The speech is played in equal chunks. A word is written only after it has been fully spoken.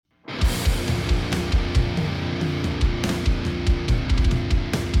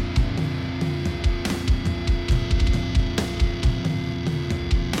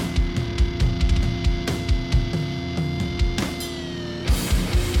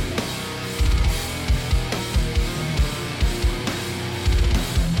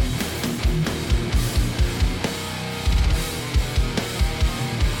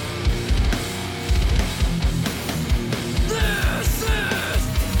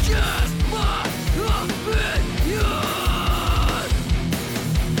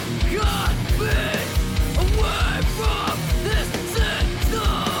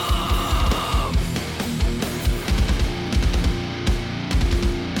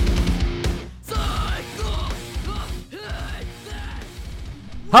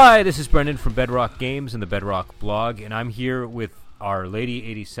Hi, this is Brendan from Bedrock Games and the Bedrock blog, and I'm here with our Lady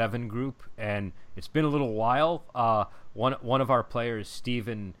 87 group, and it's been a little while. One of our players,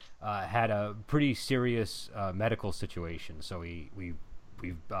 Steven, had a pretty serious medical situation, so we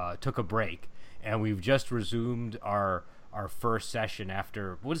took a break, and we've just resumed our first session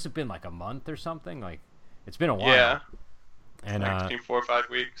after, what has it been, like a month or something? Like, it's been a while. Yeah, and like between 4 or 5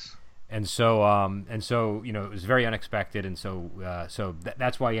 weeks. And so, you know, it was very unexpected, and so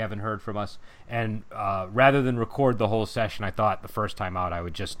that's why you haven't heard from us. And rather than record the whole session, I thought the first time out I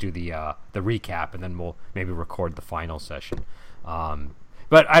would just do the recap, and then we'll maybe record the final session.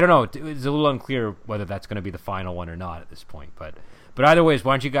 But I don't know; it's a little unclear whether that's going to be the final one or not at this point. But either ways,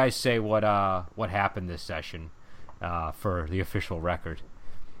 why don't you guys say what happened this session for the official record?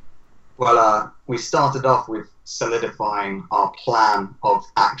 Well, we started off with solidifying our plan of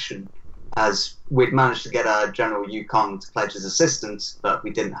action, as we'd managed to get General Yukon to pledge his assistance, but we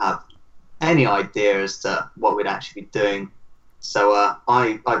didn't have any idea as to what we'd actually be doing. So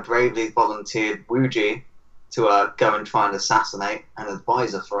I bravely volunteered Wuji to go and try and assassinate an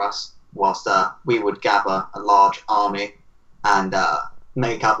advisor for us, whilst we would gather a large army and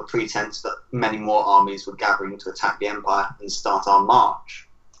make out the pretense that many more armies were gathering to attack the Empire and start our march.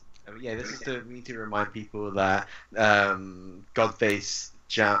 Yeah, we need to remind people that Godface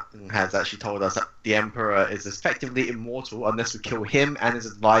Jiang has actually told us that the Emperor is effectively immortal unless we kill him and his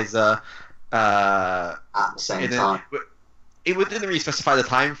advisor at the same time. It didn't really specify the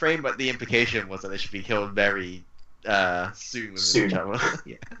time frame, but the implication was that they should be killed very soon with each other.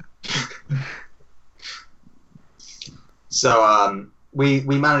 Yeah. So we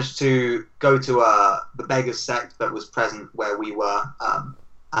managed to go to the Beggar sect that was present where we were,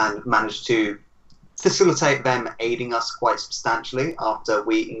 and managed to facilitate them aiding us quite substantially after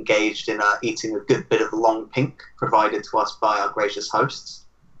we engaged in eating a good bit of long pink provided to us by our gracious hosts.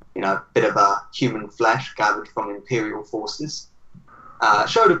 You know, a bit of human flesh gathered from Imperial forces.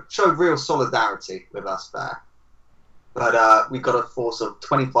 Showed real solidarity with us there. But we got a force of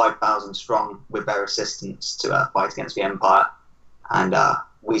 25,000 strong with their assistance to fight against the Empire. And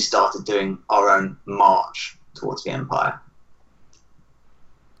we started doing our own march towards the Empire.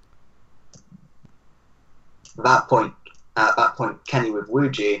 At that point, Kenny with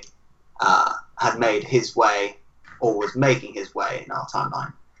Wuji had made his way, or was making his way in our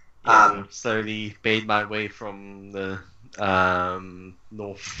timeline. Slowly made my way from the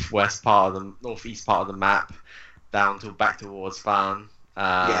northeast part of the map down to back towards Fan.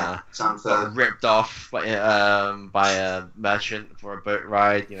 Got ripped off by a merchant for a boat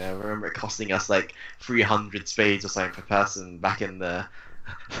ride. You know, I remember it costing us like 300 spades or something per person back in the.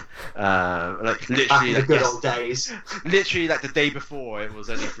 Like literally, the good old days. Literally, like the day before, it was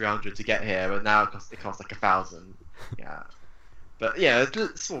only 300 to get here, but now it costs like 1,000. Yeah, but yeah,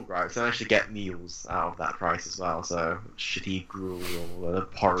 small gripes. I managed to get meals out of that price as well. So shitty gruel or the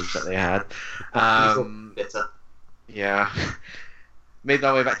porridge that they had. Bitter. Yeah, made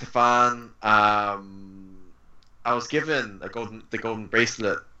my way back to Fan. I was given the golden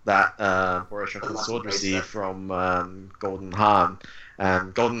bracelet that Boris the Sword received from Golden Han.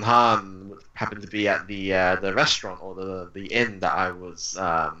 Golden Han happened to be at the restaurant or the inn that I was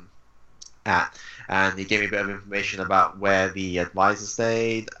at, and he gave me a bit of information about where the advisor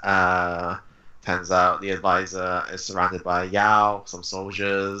stayed. Turns out the advisor is surrounded by Yao, some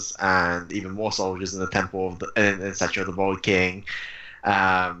soldiers, and even more soldiers in the temple of the statue of the Void King.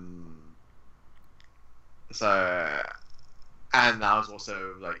 And I was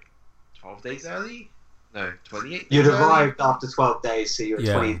also like 12 days early. No, 28 days. You'd arrived after 12 days, so you were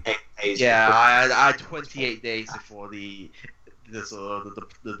 28 days. Yeah, I had 28 days before the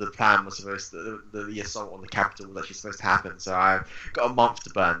plan was supposed to, the assault on the capital was actually supposed to happen. So I got a month to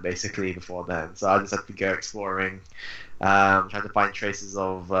burn basically before then. So I just had to go exploring, trying to find traces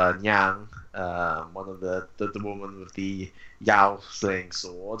of Nyang, one of the woman with the Yao slaying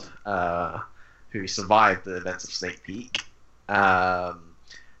sword, who survived the events of Snake Peak.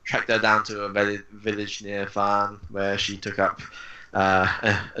 Tracked her down to a village near Fan, where she took up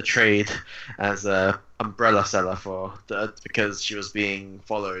a trade as a umbrella seller because she was being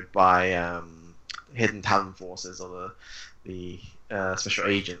followed by hidden talent forces or the special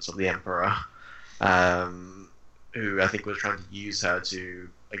agents of the Emperor, who I think was trying to use her to,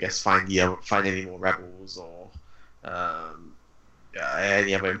 I guess, find any more rebels or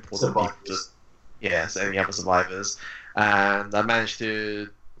any other important people. Yes, any other survivors. And I managed to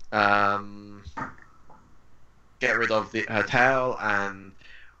get rid of her tail, and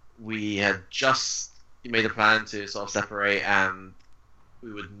we had just made a plan to sort of separate, and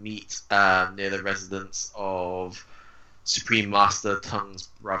we would meet near the residence of Supreme Master Tung's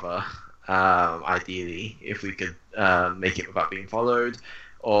brother, ideally, if we could make it without being followed,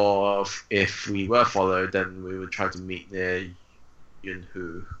 or if we were followed, then we would try to meet near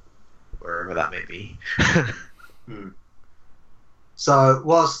Yunhu, wherever that may be. So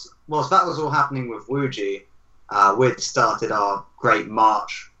whilst that was all happening with Wuji, we'd started our great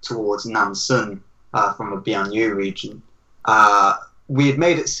march towards Nansun from the Bianyu region. We had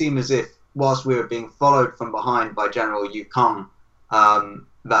made it seem as if, whilst we were being followed from behind by General Yu Kong,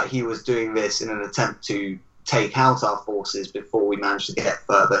 that he was doing this in an attempt to take out our forces before we managed to get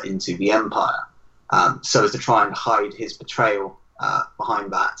further into the Empire, so as to try and hide his betrayal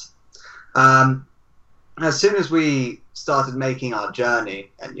behind that. As soon as we started making our journey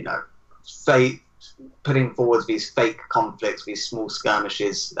and, putting forward these fake conflicts, these small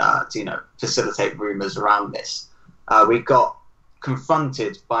skirmishes to, facilitate rumors around this, we got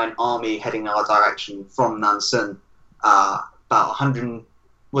confronted by an army heading our direction from Nansun, about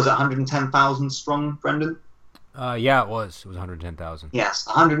 110,000 strong, Brendan? Yeah, it was 110,000. Yes,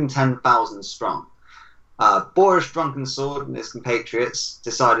 110,000 strong. Boris Drunken Sword and his compatriots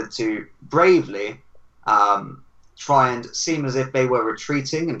decided to bravely try and seem as if they were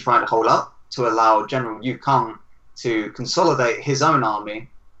retreating and trying to hold up to allow General Yu Kong to consolidate his own army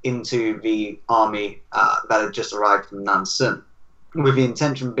into the army that had just arrived from Nansun, with the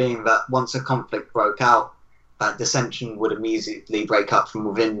intention being that once a conflict broke out, that dissension would immediately break up from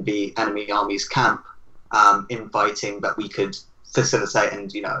within the enemy army's camp, infighting that we could facilitate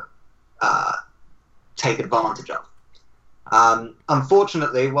and, take advantage of.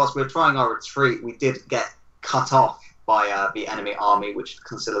 Unfortunately, whilst we were trying our retreat, we did get cut off by the enemy army, which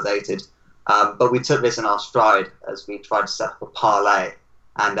consolidated. But we took this in our stride as we tried to set up a parley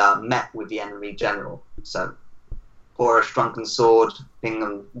and met with the enemy general. So, Boris Drunken Sword,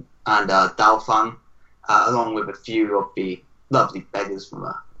 Bingham, and Dalfang, along with a few of the lovely beggars from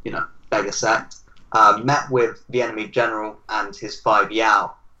a beggar sect, met with the enemy general and his 5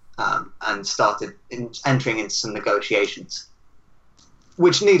 Yao, and started entering into some negotiations,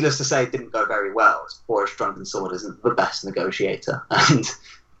 which, needless to say, didn't go very well, as Boris Drunken Sword isn't the best negotiator, and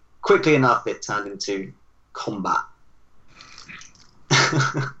quickly enough it turned into combat.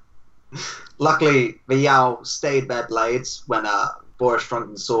 Luckily, the Yao stayed their blades when Boris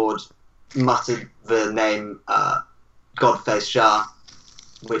Drunken Sword muttered the name Godface Shah,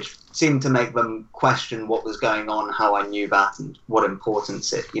 which seemed to make them question what was going on, how I knew that, and what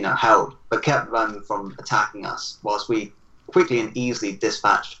importance it held, but kept them from attacking us, whilst we quickly and easily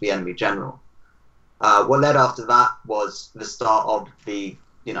dispatched the enemy general. What led after that was the start of the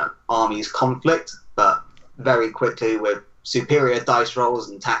army's conflict, but very quickly, with superior dice rolls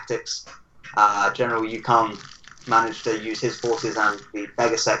and tactics, General Yu Kong managed to use his forces and the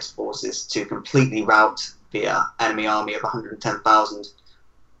beggar sect's forces to completely rout the enemy army of 110,000,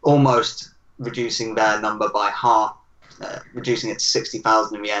 almost reducing their number by half, reducing it to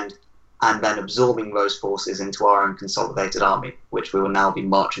 60,000 in the end, and then absorbing those forces into our own consolidated army, which we will now be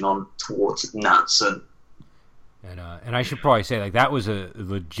marching on towards Nansun. And I should probably say, that was a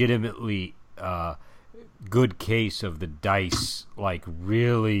legitimately good case of the dice,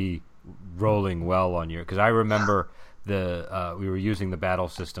 really rolling well on you. Because I remember we were using the battle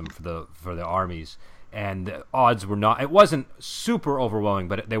system for the armies, and the odds were not. It wasn't super overwhelming,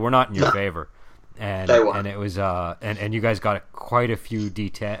 but they were not in your favor. And it was and you guys got quite a few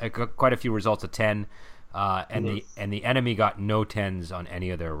quite a few results of 10, and the enemy got no 10s on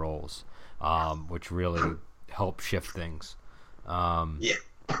any of their rolls, which really helped shift things. So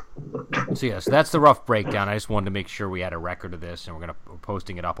that's the rough breakdown. I just wanted to make sure we had a record of this, and we're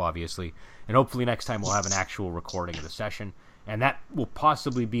posting it up, obviously, and hopefully next time we'll have an actual recording of the session, and that will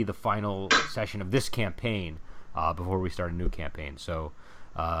possibly be the final session of this campaign before we start a new campaign. So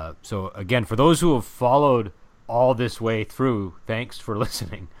again, for those who have followed all this way through, thanks for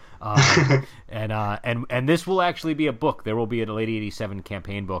listening. And this will actually be a book. There will be a Lady 87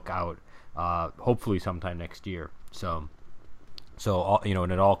 campaign book out, hopefully sometime next year. So all,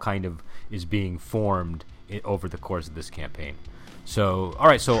 and it all kind of is being formed over the course of this campaign. So, all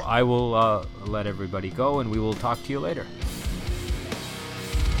right. So I will let everybody go, and we will talk to you later.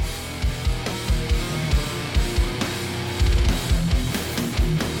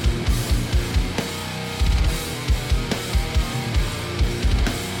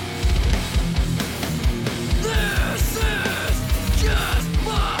 This is just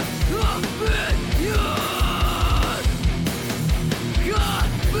my opinion.